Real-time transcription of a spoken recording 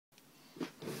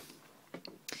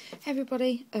Hey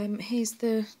everybody, here's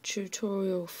the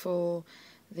tutorial for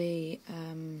the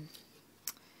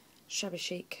Shabby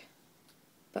Chic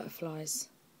butterflies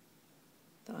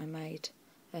that I made.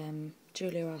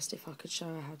 Julia asked if I could show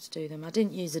her how to do them. I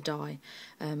didn't use a die,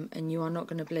 and you are not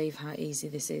going to believe how easy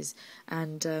this is.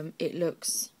 And it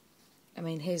looks, I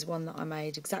mean, here's one that I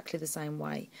made exactly the same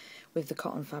way with the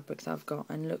cotton fabric that I've got,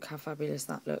 and look how fabulous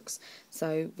that looks.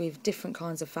 So with different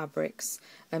kinds of fabrics,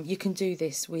 you can do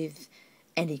this with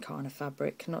any kind of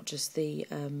fabric, not just the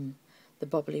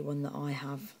bobbly one that I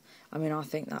have. I mean, I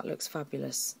think that looks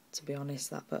fabulous, to be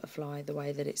honest, that butterfly, the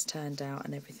way that it's turned out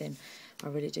and everything. I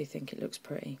really do think it looks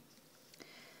pretty.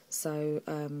 So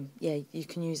yeah, you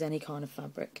can use any kind of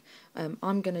fabric.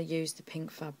 I'm going to use the pink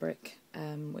fabric,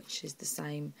 which is the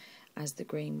same as the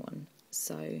green one.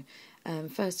 So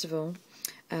first of all,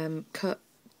 cut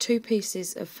 2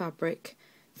 pieces of fabric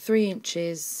 3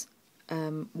 inches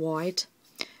wide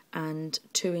and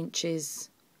 2 inches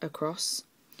across,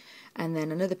 and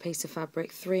then another piece of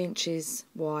fabric 3 inches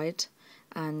wide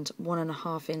and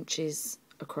 1.5 inches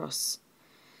across.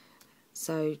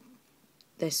 So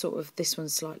they're sort of, this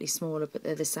one's slightly smaller, but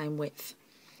they're the same width.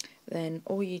 Then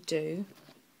all you do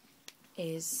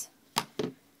is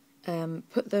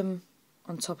put them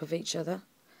on top of each other.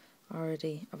 I've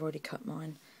already cut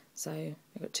mine, so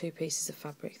I've got 2 pieces of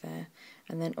fabric there,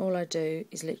 and then all I do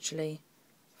is literally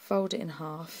fold it in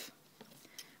half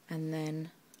and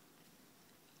then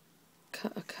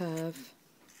cut a curve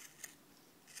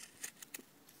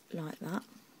like that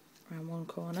around one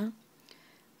corner,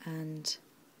 and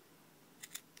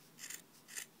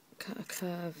cut a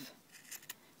curve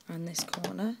around this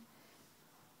corner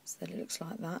so that it looks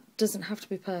like that. Doesn't have to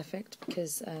be perfect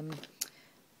because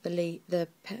the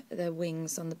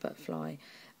wings on the butterfly,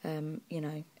 you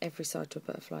know, every side to a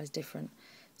butterfly is different.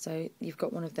 So you've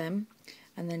got one of them,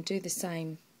 and then do the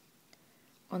same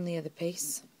on the other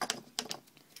piece.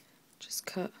 Just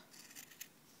cut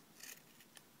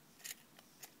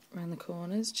around the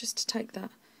corners just to take that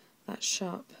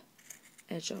sharp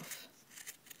edge off.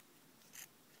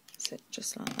 That's it,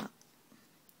 just like that.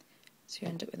 So you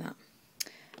end up with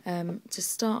that. To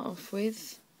start off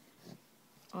with,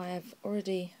 I have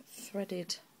already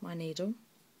threaded my needle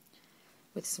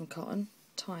with some cotton,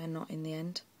 tie a knot in the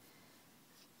end,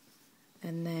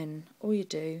 and then all you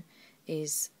do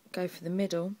is go for the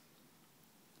middle,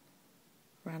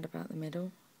 round about the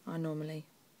middle. I normally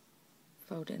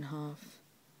fold it in half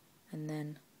and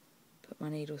then put my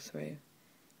needle through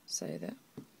so that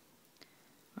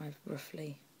I've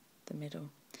roughly the middle,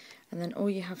 and then all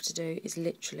you have to do is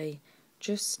literally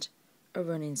just a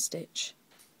running stitch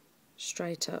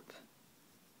straight up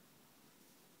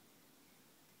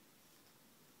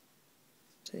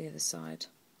to the other side,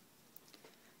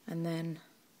 and then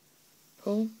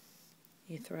pull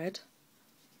your thread,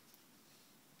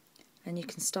 and you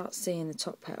can start seeing the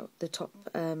top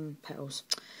petals,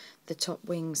 the top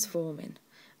wings forming.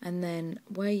 And then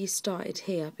where you started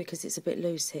here, because it's a bit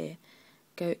loose here,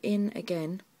 go in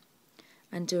again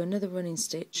and do another running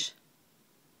stitch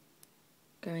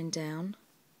going down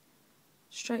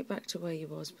straight back to where you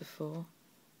was before,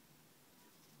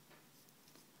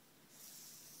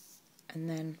 and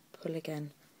then pull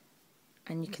again,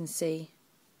 and you can see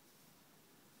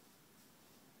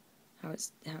how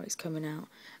it's coming out.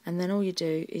 And then all you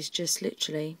do is just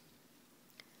literally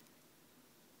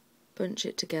bunch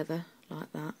it together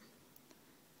like that,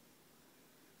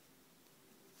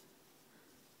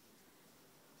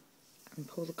 and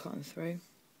pull the cotton through,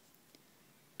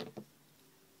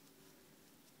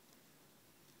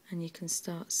 and you can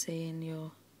start seeing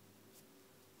your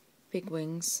big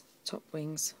wings, top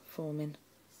wings forming,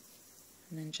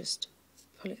 and then just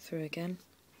pull it through again,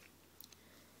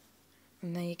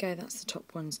 and there you go, that's the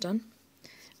top one's done.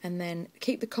 And then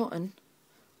keep the cotton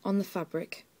on the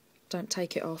fabric, don't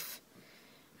take it off,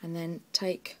 and then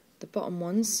take the bottom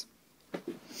ones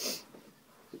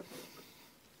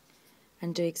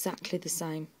and do exactly the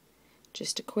same,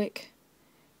 just a quick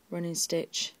running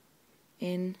stitch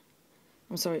in.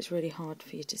 I'm sorry, it's really hard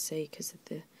for you to see because of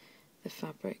the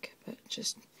fabric, but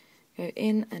just go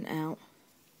in and out,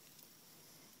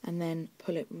 and then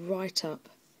pull it right up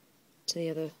to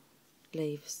the other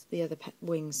leaves, the other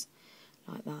wings,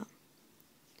 like that,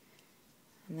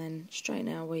 and then straighten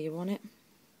out where you want it,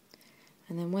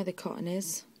 and then where the cotton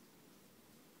is,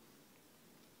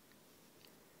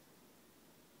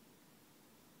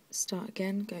 start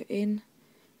again, go in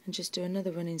and just do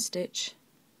another running stitch,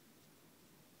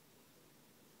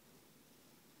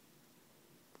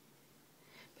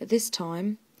 but this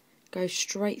time go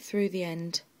straight through the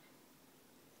end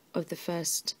of the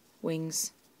first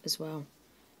wings as well,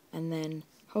 and then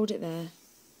hold it there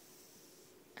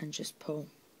and just pull,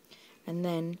 and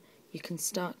then you can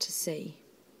start to see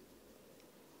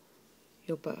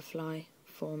your butterfly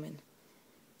forming.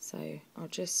 So I'll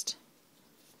just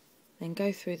then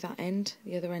go through that end,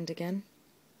 the other end again,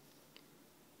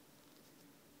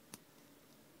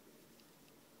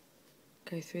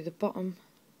 go through the bottom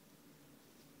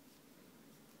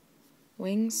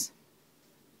wings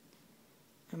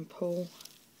and pull.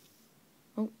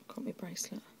 Oh, got my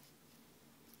bracelet.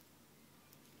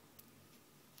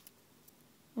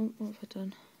 Oh, what have I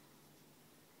done?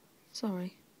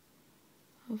 Sorry,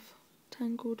 I've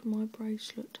tangled my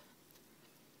bracelet.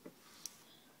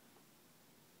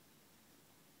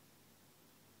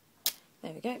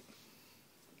 There we go.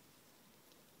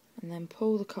 And then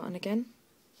pull the cotton again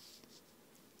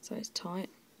so it's tight,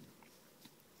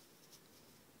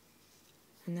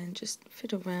 and then just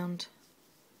fiddle round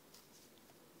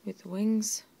with the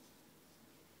wings,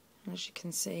 and as you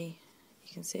can see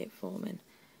it forming.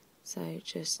 So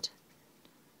just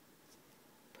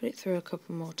put it through a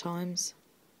couple more times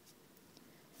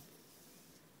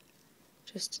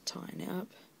just to tighten it up,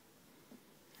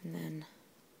 and then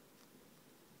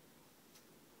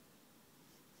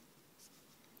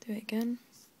do it again.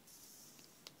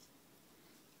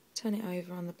 Turn it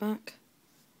over on the back.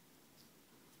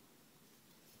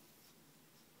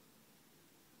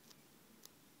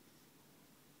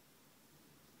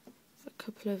 Put a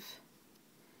couple of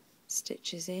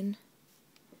stitches in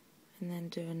and then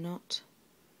do a knot.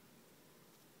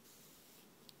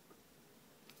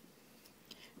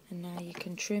 And now you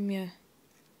can trim your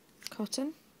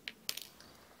cotton.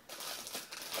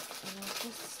 And I'll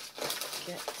just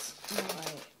get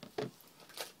my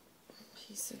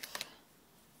piece of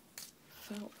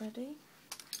felt ready.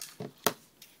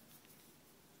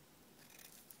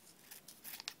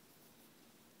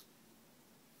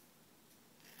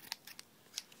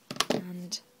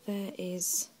 And there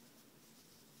is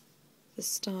the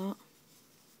start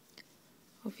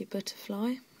of your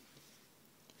butterfly.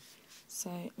 So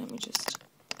let me just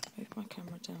move my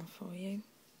camera down for you.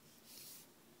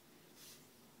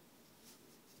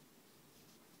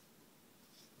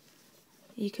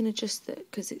 You can adjust that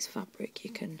because it's fabric.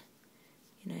 You can,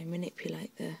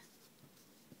 manipulate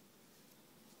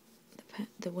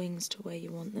the wings to where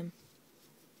you want them.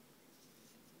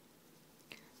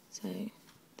 So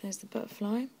there's the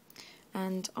butterfly,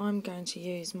 and I'm going to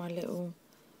use my little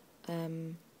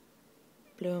blue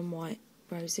and white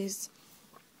roses.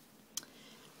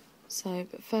 So,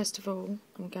 but first of all,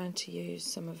 I'm going to use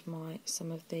some of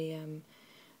the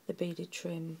beaded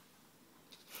trim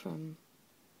from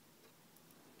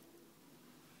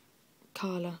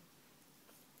Carla.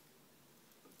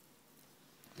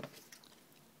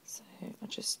 So I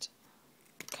just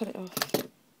cut it off,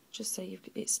 just so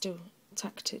it's still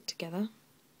tacked it together,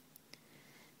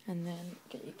 and then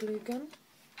get your glue gun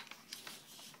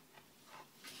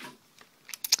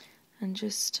and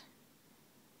just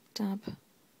dab a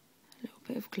little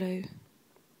bit of glue,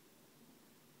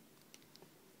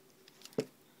 and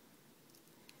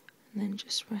then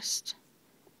just rest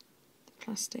the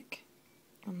plastic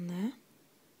on there,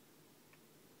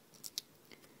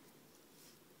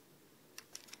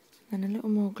 and a little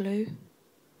more glue,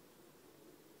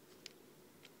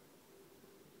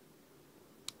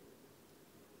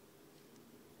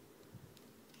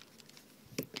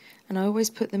 and I always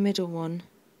put the middle one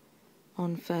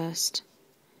on first,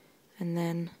 and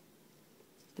then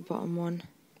the bottom one,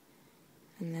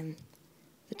 and then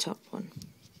the top one.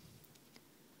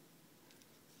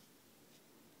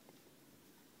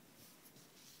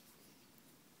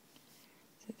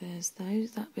 So there's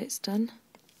that bit's done,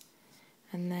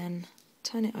 and then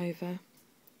turn it over,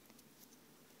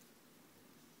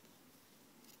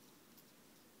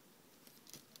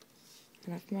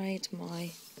 and I've made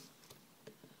my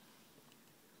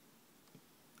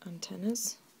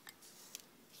antennas.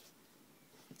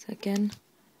 So again,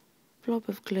 blob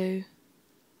of glue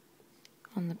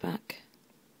on the back,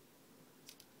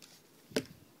 and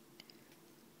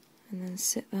then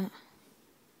sit that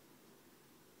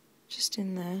just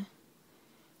in there,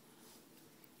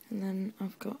 and then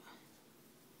I've got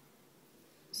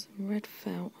some red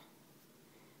felt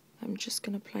I'm just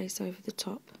going to place over the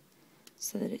top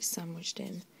so that it's sandwiched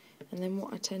in. And then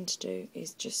what I tend to do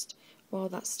is just, while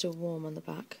that's still warm on the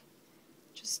back,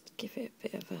 just give it a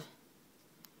bit of a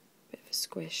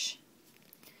squish.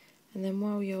 And then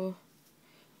while you're,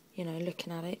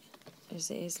 looking at it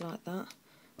as it is like that,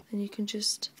 then you can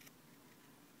just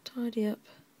tidy up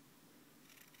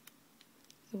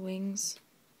the wings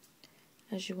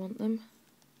as you want them.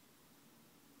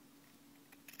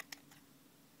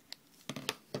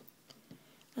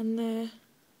 And there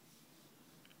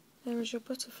there is your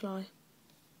butterfly.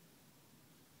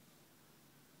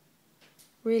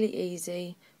 Really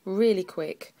easy, really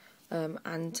quick,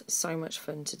 and so much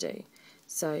fun to do.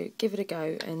 So give it a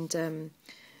go, and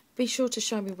be sure to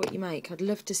show me what you make. I'd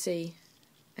love to see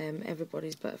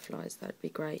everybody's butterflies. That'd be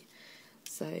great.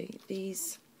 So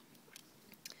these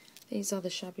are the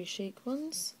Shabby Chic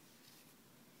ones,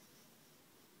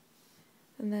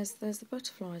 and there's the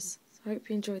butterflies. So I hope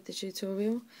you enjoyed the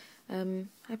tutorial.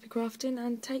 Happy crafting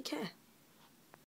and take care.